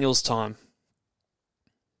McDaniels time?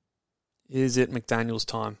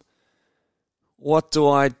 What do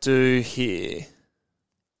I do here?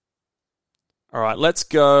 All right, let's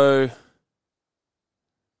go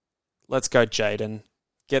Jaden.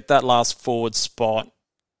 Get that last forward spot.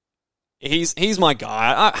 He's my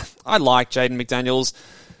guy. I like Jaden McDaniels.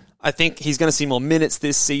 I think he's going to see more minutes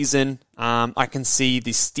this season. I can see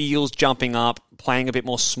the steals jumping up, playing a bit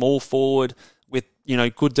more small forward with,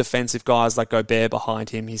 good defensive guys like Gobert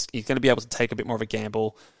behind him. He's going to be able to take a bit more of a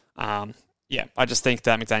gamble. I just think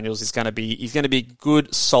that McDaniels is going to be a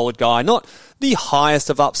good, solid guy. Not the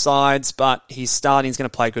highest of upsides, but he's going to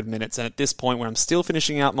play good minutes. And at this point, where I'm still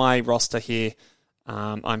finishing out my roster here,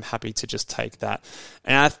 I'm happy to just take that.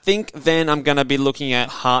 And I think then I'm going to be looking at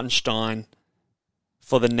Hartenstein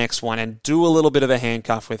for the next one and do a little bit of a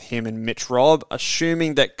handcuff with him and Mitch Robb,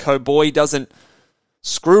 assuming that Cowboy doesn't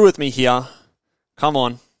screw with me here. Come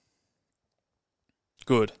on.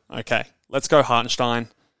 Good. Okay. Let's go Hartenstein.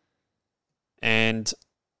 And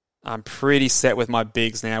I'm pretty set with my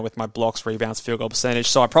bigs now, with my blocks, rebounds, field goal percentage.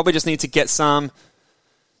 So I probably just need to get some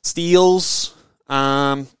steals,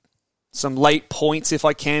 some late points if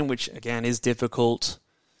I can, which again is difficult.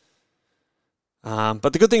 But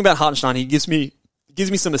the good thing about Hartenstein, he gives me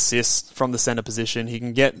some assists from the center position. He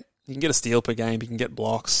can get a steal per game. He can get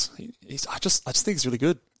blocks. I just think he's really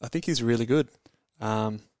good. I think he's really good.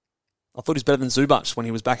 I thought he's better than Zubac when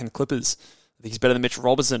he was back in the Clippers. I think he's better than Mitch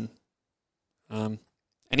Robinson. And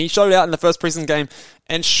he showed out in the first preseason game.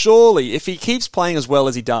 And surely, if he keeps playing as well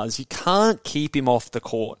as he does, you can't keep him off the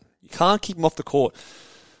court.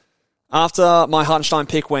 After my Hartenstein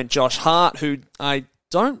pick went Josh Hart, who I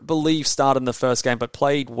don't believe started in the first game, but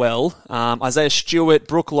played well. Isaiah Stewart,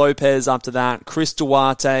 Brook Lopez after that, Chris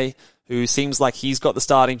Duarte, who seems like he's got the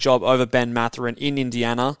starting job over Ben Mathurin in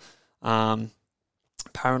Indiana.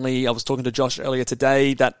 Apparently, I was talking to Josh earlier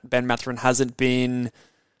today that Ben Mathurin hasn't been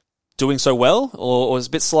doing so well, or is a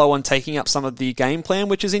bit slow on taking up some of the game plan,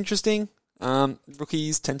 which is interesting.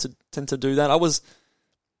 Rookies tend to do that. I was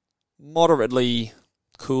moderately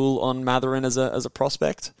cool on Mathurin as a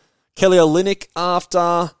prospect. Kelly Olynyk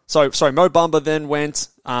Mo Bamba then went,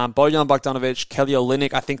 Bojan Bogdanovic, Kelly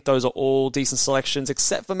Olynyk. I think those are all decent selections,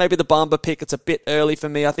 except for maybe the Bamba pick. It's a bit early for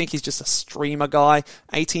me. I think he's just a streamer guy,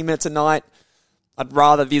 18 minutes a night. I'd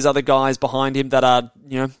rather these other guys behind him that are,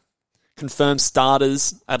 confirmed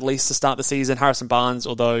starters, at least to start the season. Harrison Barnes,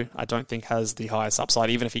 although I don't think has the highest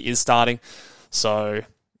upside, even if he is starting. So,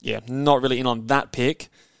 not really in on that pick.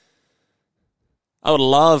 I would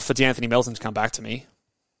love for D'Anthony Melton to come back to me.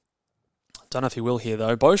 Don't know if he will here,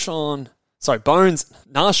 though. Narshawn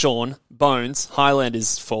Bones, Highland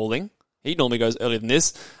is falling. He normally goes earlier than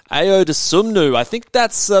this. Ayo Dosunmu, I think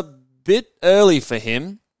that's a bit early for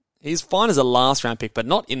him. He's fine as a last round pick, but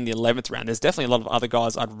not in the 11th round. There's definitely a lot of other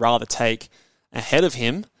guys I'd rather take ahead of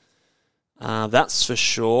him. That's for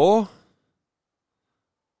sure.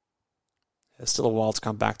 There's still a while to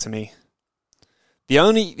come back to me. The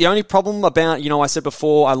only problem about, I said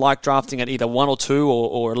before, I like drafting at either 1 or 2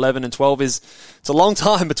 or 11 and 12 is it's a long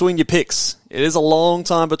time between your picks. It is a long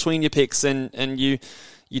time between your picks, and you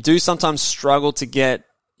do sometimes struggle to get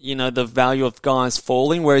the value of guys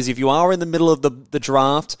falling, whereas if you are in the middle of the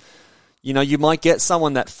draft, you might get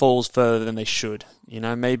someone that falls further than they should.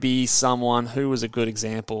 Maybe someone who was a good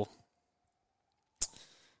example.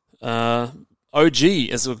 OG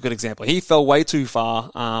is a good example. He fell way too far.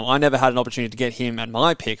 I never had an opportunity to get him at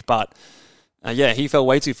my pick, but he fell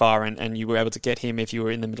way too far, and you were able to get him if you were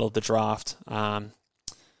in the middle of the draft.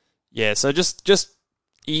 So just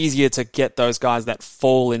easier to get those guys that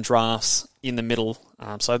fall in drafts in the middle.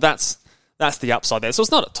 So that's the upside there. So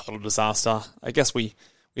it's not a total disaster. I guess we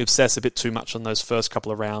obsess a bit too much on those first couple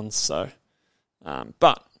of rounds. So, I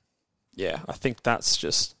think that's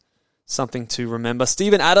just something to remember.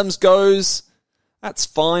 Steven Adams goes. That's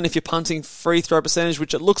fine if you're punting free throw percentage,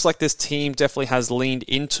 which it looks like this team definitely has leaned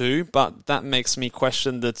into, but that makes me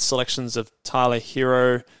question the selections of Tyler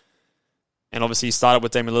Hero. And obviously you started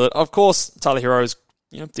with Damian Lillard. Of course, Tyler Hero is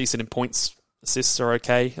decent in points. Assists are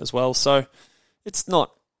okay as well. So it's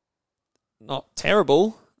not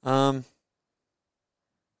terrible.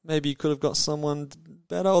 Maybe you could have got someone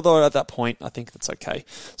better, although at that point, I think that's okay.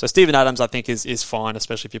 So Steven Adams, I think, is fine,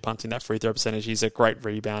 especially if you're punting that free throw percentage. He's a great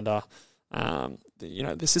rebounder.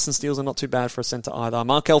 The assists and steals are not too bad for a center either.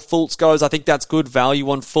 Markelle Fultz goes. I think that's good value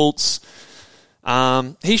on Fultz.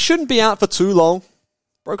 He shouldn't be out for too long.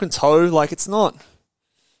 Broken toe, it's not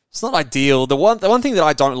ideal. The one thing that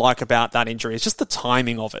I don't like about that injury is just the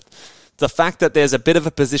timing of it. The fact that there's a bit of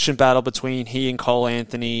a position battle between he and Cole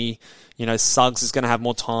Anthony. Suggs is going to have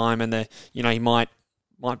more time, and he might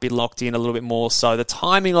be locked in a little bit more. So the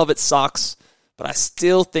timing of it sucks. but I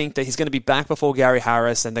still think that he's going to be back before Gary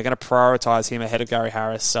Harris, and they're going to prioritize him ahead of Gary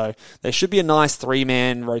Harris. So there should be a nice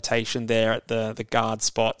 3-man rotation there at the guard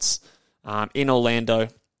spots in Orlando.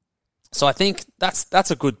 So I think that's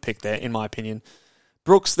a good pick there, in my opinion.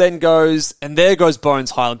 Brooks then goes, and there goes Bones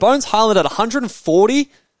Hyland. Bones Hyland at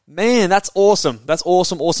 140? Man, that's awesome. That's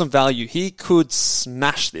awesome value. He could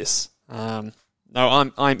smash this. No,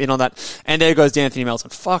 I'm in on that. And there goes D'Anthony Melton.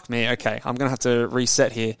 Fuck me. Okay, I'm going to have to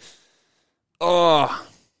reset here. Oh,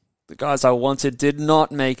 the guys I wanted did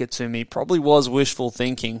not make it to me. Probably was wishful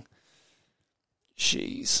thinking.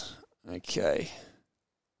 Jeez. Okay.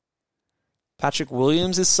 Patrick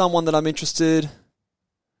Williams is someone that I'm interested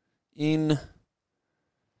in.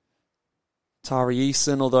 Tari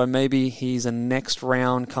Eason, although maybe he's a next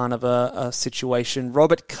round kind of a situation.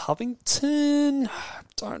 Robert Covington,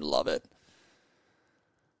 don't love it.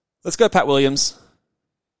 Let's go Pat Williams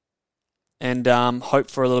and hope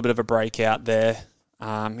for a little bit of a breakout there.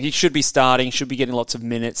 He should be starting, should be getting lots of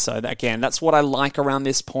minutes. So again, that's what I like around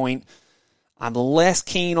this point. I'm less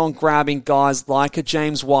keen on grabbing guys like a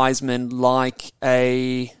James Wiseman, like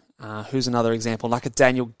a... who's another example? Like a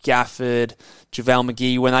Daniel Gafford, JaVale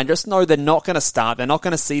McGee, when I just know they're not going to start. They're not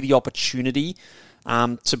going to see the opportunity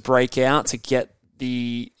to break out, to get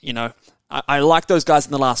the, I like those guys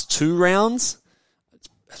in the last 2 rounds.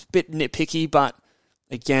 It's a bit nitpicky, but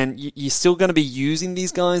again, you're still going to be using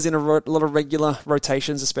these guys in a lot of regular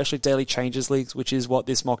rotations, especially daily changes leagues, which is what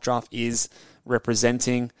this mock draft is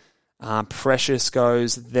representing. Precious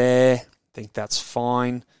goes there. I think that's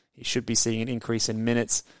fine. He should be seeing an increase in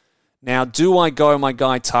minutes. Now, do I go my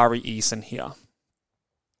guy Tari Eason here?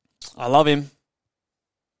 I love him.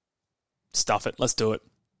 Stuff it. Let's do it.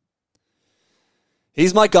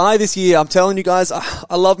 He's my guy this year. I'm telling you guys,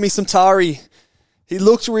 I love me some Tari. He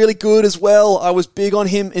looks really good as well. I was big on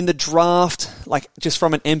him in the draft, like just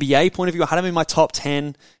from an NBA point of view. I had him in my top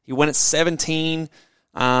 10. He went at 17.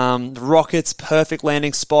 The Rockets, perfect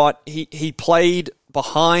landing spot. He played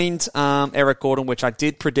behind Eric Gordon, which I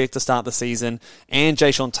did predict to start the season, and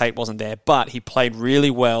Jayshawn Tate wasn't there, but he played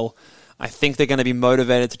really well. I think they're going to be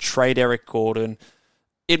motivated to trade Eric Gordon.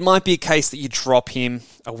 It might be a case that you drop him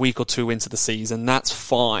a week or 2 into the season. That's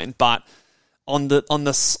fine, but on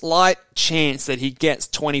the slight chance that he gets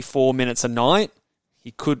 24 minutes a night,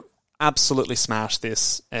 he could absolutely smash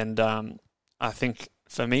this, and I think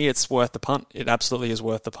for me it's worth the punt. It absolutely is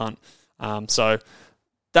worth the punt. So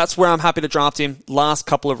that's where I'm happy to draft him. Last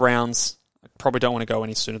couple of rounds, I probably don't want to go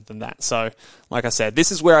any sooner than that. So, like I said, this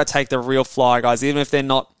is where I take the real fly guys, even if they're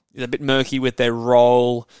not a bit murky with their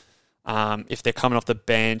role. If they're coming off the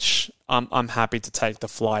bench, I'm happy to take the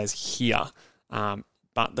flyers here.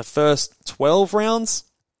 But the first 12 rounds,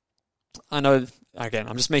 I know, again,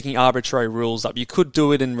 I'm just making arbitrary rules up. You could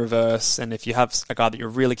do it in reverse, and if you have a guy that you're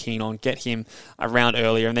really keen on, get him a round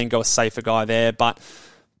earlier and then go a safer guy there. But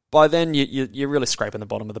by then, you're really scraping the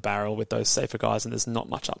bottom of the barrel with those safer guys, and there's not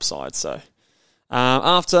much upside. So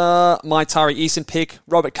after my Tari Eason pick,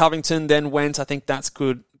 Robert Covington then went. I think that's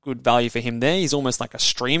good value for him there. He's almost like a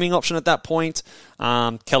streaming option at that point.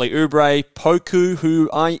 Kelly Oubre, Poku, who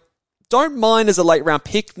I don't mind as a late round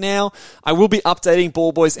pick now. I will be updating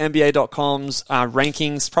ballboysnba.com's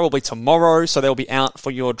rankings probably tomorrow, so they'll be out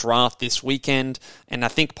for your draft this weekend. And I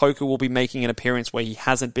think Poku will be making an appearance where he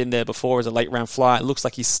hasn't been there before as a late round flyer. It looks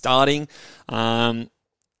like he's starting. I'm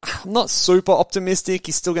not super optimistic.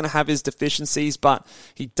 He's still going to have his deficiencies, but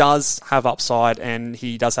he does have upside and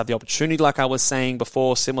he does have the opportunity, like I was saying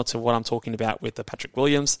before, similar to what I'm talking about with the Patrick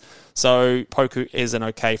Williams. So Poku is an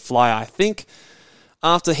okay flyer, I think.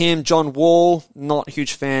 After him, John Wall. Not a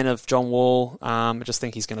huge fan of John Wall. I just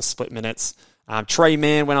think he's going to split minutes. Trey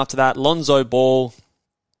Mann went after that. Lonzo Ball.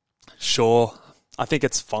 Sure. I think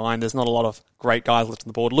it's fine. There's not a lot of great guys left on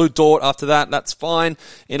the board. Lou Dort after that. That's fine.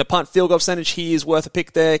 In a punt field goal percentage, he is worth a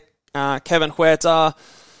pick there. Kevin Huerta.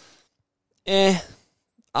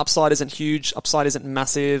 Upside isn't huge. Upside isn't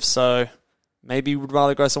massive. So maybe would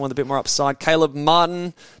rather go someone with a bit more upside. Caleb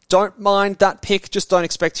Martin, don't mind that pick. Just don't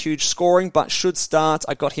expect huge scoring, but should start.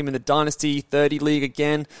 I got him in the Dynasty 30 League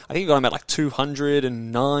again. I think I got him at like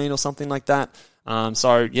 209 or something like that.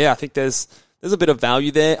 So, yeah, I think there's a bit of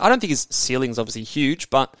value there. I don't think his ceiling's obviously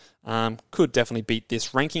huge, but could definitely beat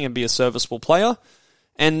this ranking and be a serviceable player.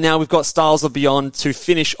 And now we've got Styles of Beyond to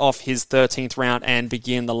finish off his 13th round and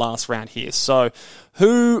begin the last round here. So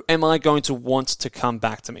who am I going to want to come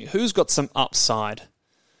back to me? Who's got some upside?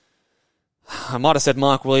 I might have said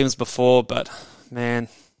Mark Williams before, but man,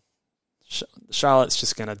 Charlotte's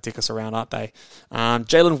just going to dick us around, aren't they?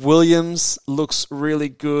 Jalen Williams looks really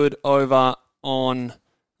good over on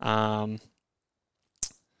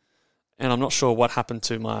And I'm not sure what happened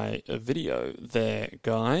to my video there,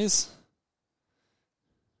 guys.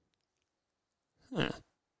 Huh.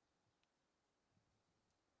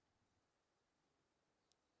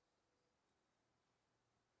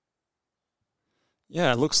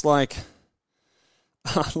 Yeah, it looks like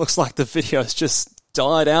the video's just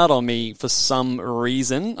died out on me for some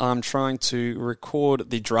reason. I'm trying to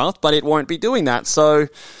record the draft, but it won't be doing that. So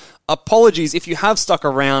apologies if you have stuck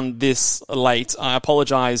around this late. I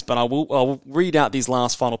apologize, but I'll read out these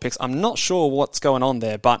last final picks. I'm not sure what's going on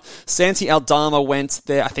there, but Santi Aldama went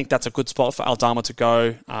there. I think that's a good spot for Aldama to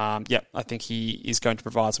go. I think he is going to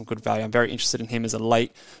provide some good value. I'm very interested in him as a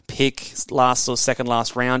late pick, last or second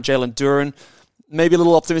last round. Jalen Duren, maybe a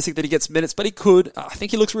little optimistic that he gets minutes, but he could. I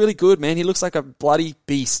think he looks really good, man. He looks like a bloody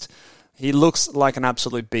beast. He looks like an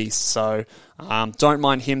absolute beast, so don't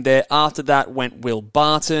mind him there. After that went Will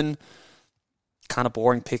Barton. Kind of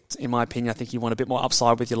boring pick, in my opinion. I think you want a bit more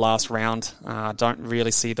upside with your last round. Don't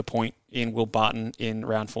really see the point in Will Barton in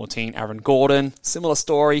round 14. Aaron Gordon, similar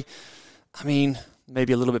story. I mean,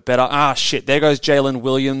 maybe a little bit better. There goes Jalen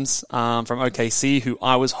Williams from OKC, who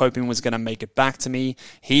I was hoping was going to make it back to me.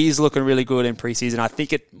 He's looking really good in preseason. I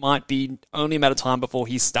think it might be only a matter of time before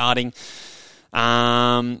he's starting.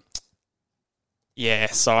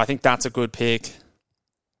 So I think that's a good pick.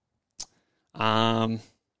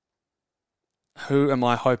 Who am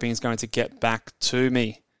I hoping is going to get back to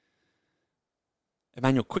me?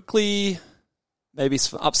 Emmanuel Quickley, maybe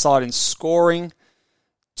some upside in scoring.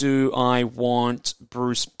 Do I want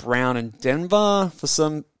Bruce Brown in Denver for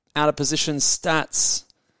some out-of-position stats?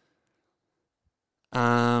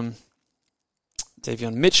 Davion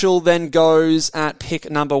Mitchell then goes at pick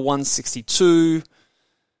number 162.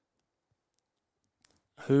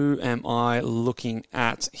 Who am I looking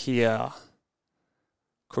at here?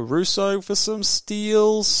 Caruso for some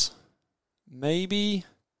steals? Maybe.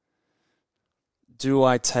 Do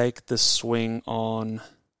I take the swing on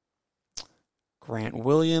Grant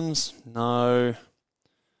Williams? No.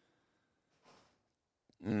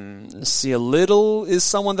 See, a Little is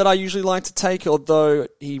someone that I usually like to take, although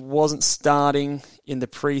he wasn't starting in the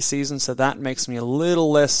preseason, so that makes me a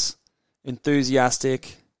little less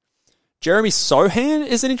enthusiastic. Jeremy Sohan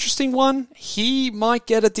is an interesting one. He might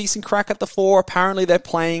get a decent crack at the 4. Apparently they're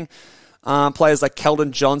playing players like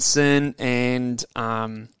Keldon Johnson and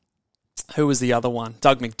who was the other one?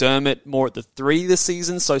 Doug McDermott more at the 3 this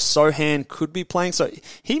season, so Sohan could be playing. So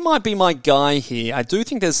he might be my guy here. I do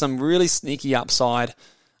think there's some really sneaky upside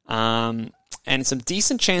and some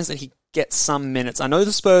decent chance that he gets some minutes. I know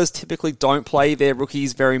the Spurs typically don't play their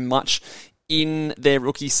rookies very much in their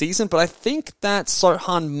rookie season, but I think that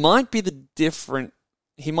Sohan might be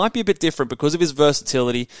he might be a bit different because of his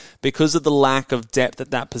versatility, because of the lack of depth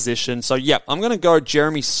at that position. So, I'm going to go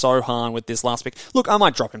Jeremy Sohan with this last pick. Look, I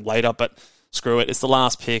might drop him later, but screw it. It's the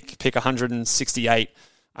last pick 168.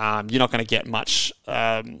 You're not going to get much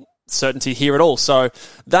certainty here at all. So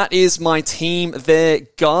that is my team there,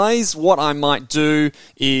 guys. What I might do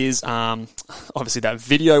is, obviously that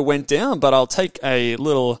video went down, but I'll take a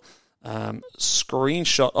little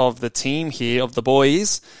screenshot of the team here, of the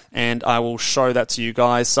boys, and I will show that to you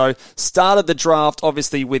guys. So started the draft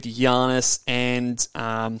obviously with Giannis, and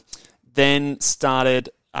then started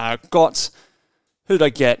got, who did I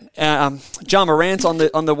get? Ja Morant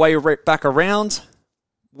on the way back around.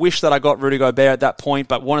 Wish that I got Rudy Gobert at that point,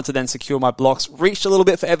 but wanted to then secure my blocks. Reached a little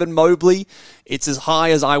bit for Evan Mobley. It's as high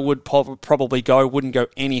as I would probably go. Wouldn't go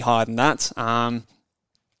any higher than that.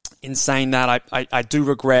 In saying that, I do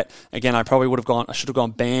regret, again, I should have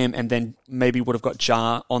gone Bam and then maybe would have got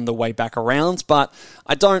Ja on the way back around, but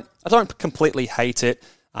I don't completely hate it.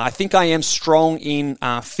 I think I am strong in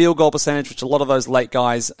field goal percentage, which a lot of those late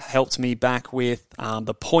guys helped me back with.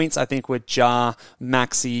 The points, I think, with Ja,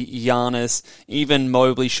 Maxey, Giannis, even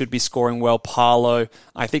Mobley should be scoring well. Paolo,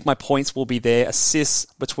 I think my points will be there. Assists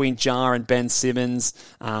between Ja and Ben Simmons.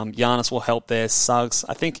 Giannis will help there. Suggs.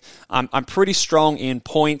 I think I'm pretty strong in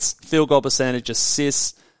points, field goal percentage,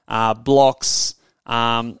 assists, blocks.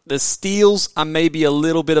 The steals are maybe a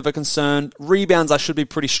little bit of a concern. Rebounds I should be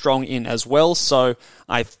pretty strong in as well. So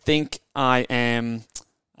I think I am,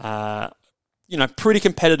 pretty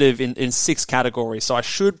competitive in 6 categories. So I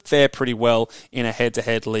should fare pretty well in a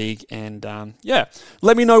head-to-head league. And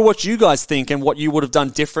let me know what you guys think and what you would have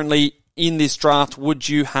done differently in this draft. Would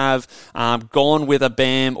you have gone with a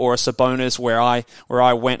Bam or a Sabonis where I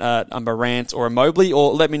went a Morant or a Mobley?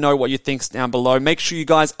 Or let me know what you think down below. Make sure you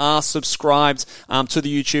guys are subscribed to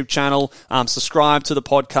the YouTube channel. Subscribe to the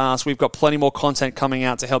podcast. We've got plenty more content coming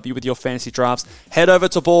out to help you with your fantasy drafts. Head over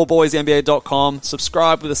to ballboysnba.com.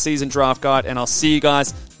 Subscribe with the season draft guide, and I'll see you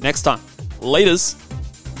guys next time. Laters.